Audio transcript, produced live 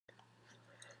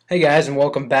Hey guys, and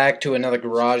welcome back to another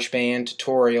GarageBand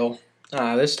tutorial.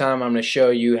 This time I'm going to show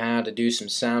you how to do some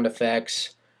sound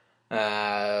effects.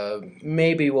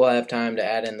 Maybe we'll have time to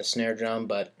add in the snare drum,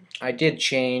 but I did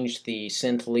change the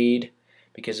synth lead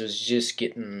because it was just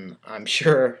getting, I'm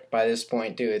sure by this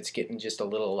point too, it's getting just a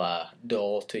little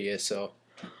dull to you, so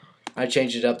I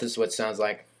changed it up. This is what it sounds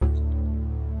like.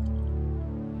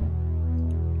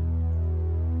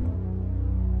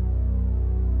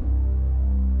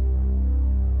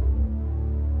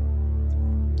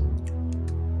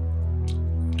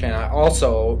 Okay, and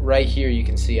also right here you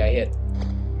can see I hit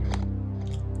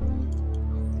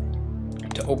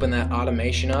to open that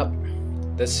automation up.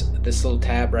 This little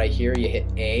tab right here, you hit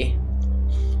A.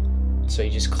 So you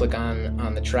just click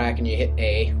on the track and you hit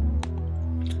A.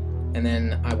 And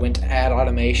then I went to add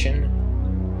automation,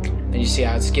 and you see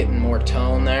how it's getting more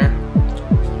tone there.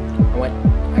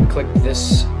 I clicked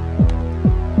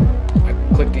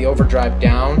the overdrive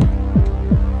down,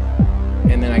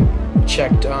 and then I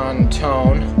checked on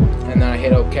tone, and then I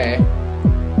hit OK.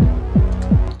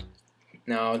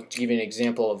 Now to give you an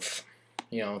example of,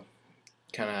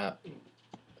 kind of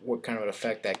what kind of an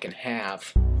effect that can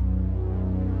have.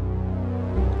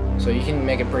 So you can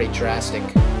make it pretty drastic.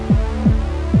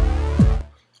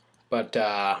 But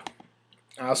I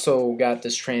also got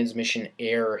this transmission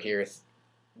error here,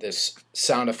 this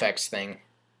sound effects thing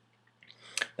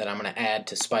that I'm going to add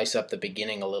to spice up the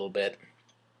beginning a little bit.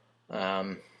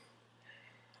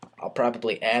 I'll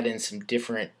probably add in some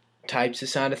different types of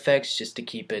sound effects just to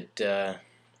keep it a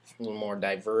little more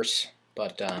diverse,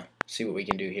 but see what we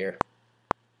can do here.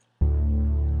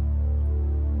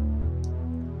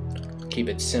 Keep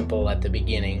it simple at the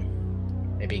beginning.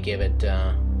 Maybe give it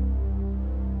a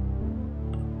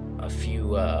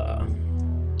few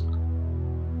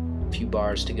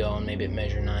bars to go, and maybe at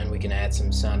measure 9 we can add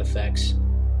some sound effects.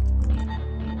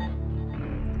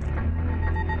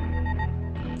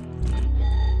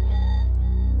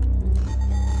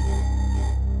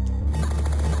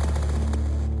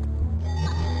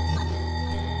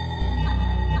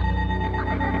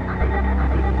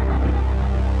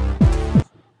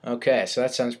 Okay, so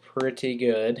that sounds pretty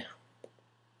good.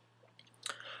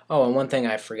 Oh, and one thing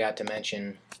I forgot to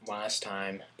mention last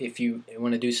time, if you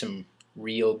want to do some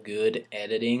real good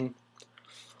editing,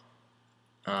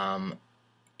 you're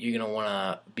going to want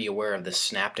to be aware of the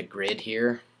snap to grid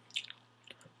here.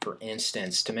 For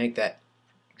instance, to make that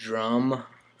drum,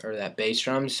 or that bass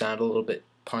drum, sound a little bit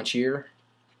punchier,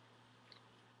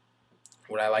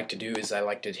 what I like to do is I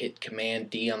like to hit Command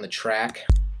D on the track,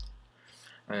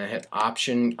 and I hit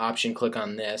option click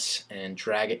on this and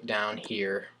drag it down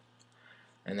here,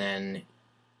 and then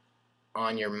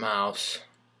on your mouse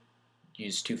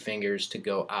use 2 fingers to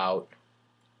go out,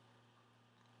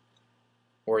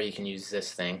 or you can use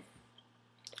this thing.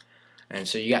 And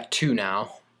so you got 2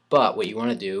 now, but what you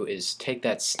want to do is take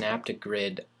that snap to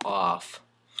grid off,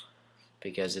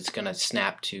 because it's going to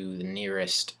snap to the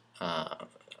nearest I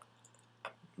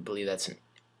believe that's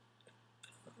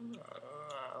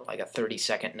like a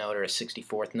 32nd note or a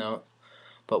 64th note,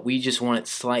 but we just want it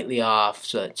slightly off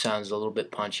so it sounds a little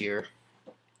bit punchier,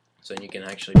 so you can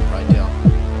actually probably tell.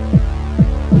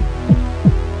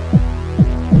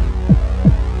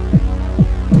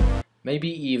 Maybe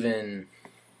even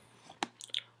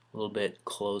a little bit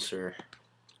closer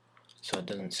so it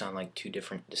doesn't sound like 2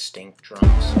 different distinct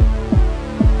drums.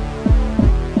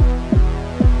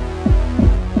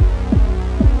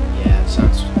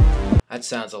 That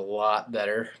sounds a lot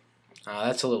better.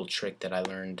 That's a little trick that I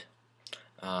learned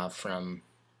from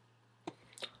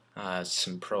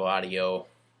some pro audio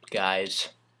guys.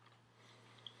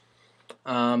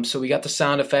 So we got the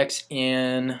sound effects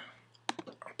in.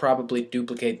 I'll probably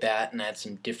duplicate that and add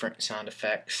some different sound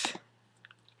effects.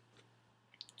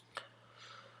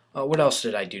 What else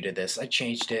did I do to this? I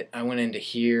changed it. I went into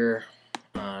here.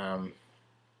 I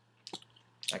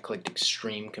clicked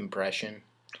extreme compression.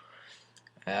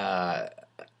 I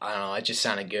don't know, it just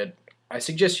sounded good. I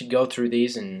suggest you go through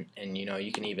these and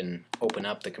you can even open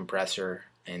up the compressor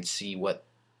and see what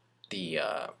the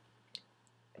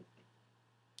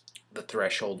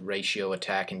threshold ratio,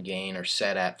 attack, and gain are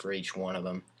set at for each one of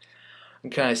them,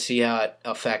 and kind of see how it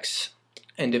affects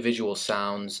individual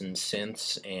sounds and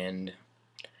synths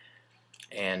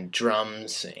and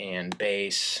drums and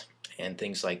bass and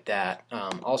things like that.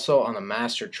 Also on the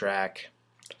master track,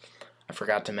 I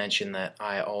forgot to mention that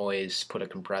I always put a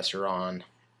compressor on,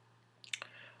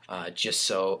 just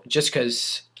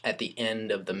because at the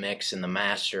end of the mix in the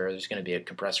master there's going to be a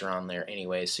compressor on there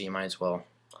anyway, so you might as well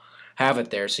have it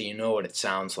there so you know what it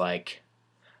sounds like,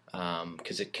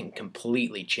 because it can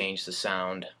completely change the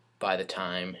sound by the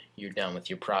time you're done with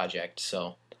your project.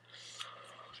 So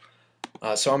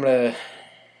So I'm going to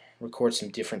record some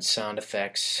different sound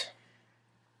effects,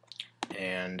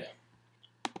 and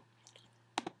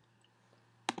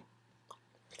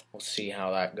we'll see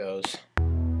how that goes.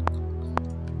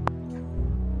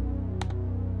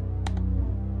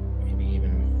 Maybe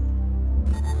even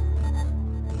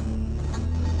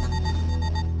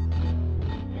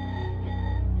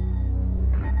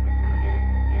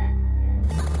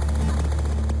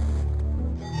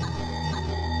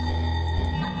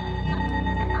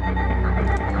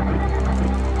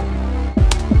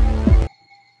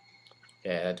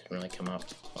yeah, that didn't really come up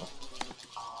well.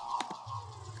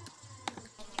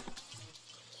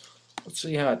 Let's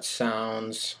see how it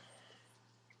sounds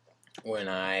when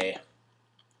I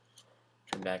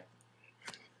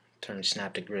turn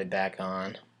Snap to Grid back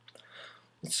on.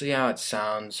 Let's see how it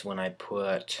sounds when I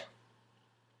put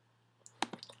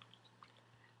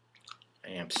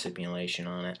amp simulation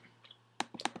on it.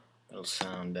 It'll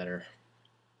sound better.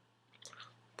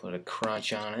 Put a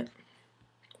crunch on it.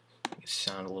 Make it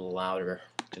sound a little louder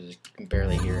because you can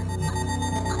barely hear it.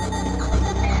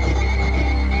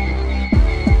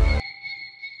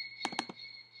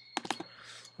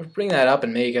 I'll bring that up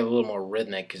and make it a little more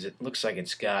rhythmic because it looks like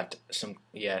it's got some,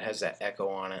 yeah, it has that echo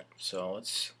on it. So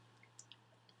let's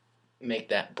make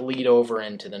that bleed over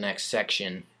into the next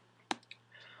section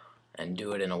and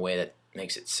do it in a way that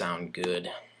makes it sound good.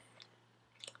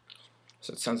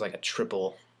 So it sounds like a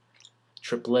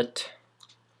triplet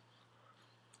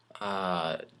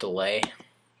delay.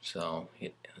 So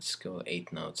let's go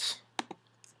 8 notes.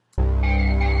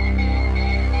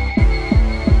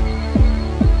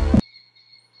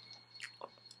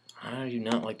 I do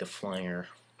not like the flanger.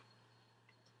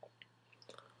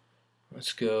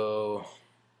 Let's go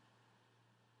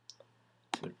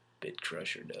see what Bit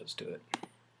Crusher does to it.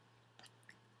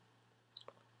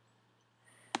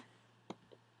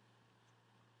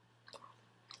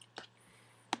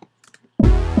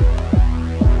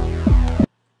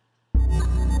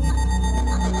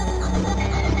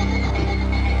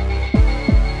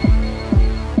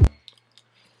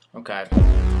 Okay.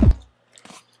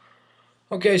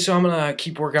 Okay, so I'm gonna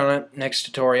keep working on it next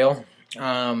tutorial.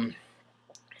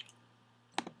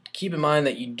 Keep in mind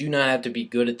that you do not have to be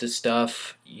good at this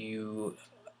stuff.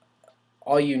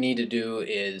 All you need to do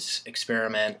is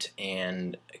experiment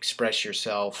and express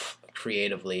yourself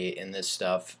creatively in this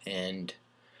stuff, and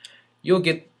you'll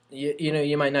get,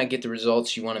 you might not get the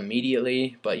results you want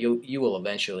immediately, but you will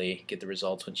eventually get the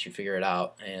results once you figure it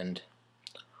out, and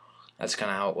that's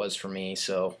kind of how it was for me.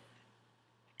 So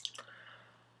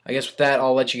I guess with that,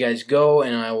 I'll let you guys go,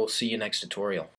 and I will see you next tutorial.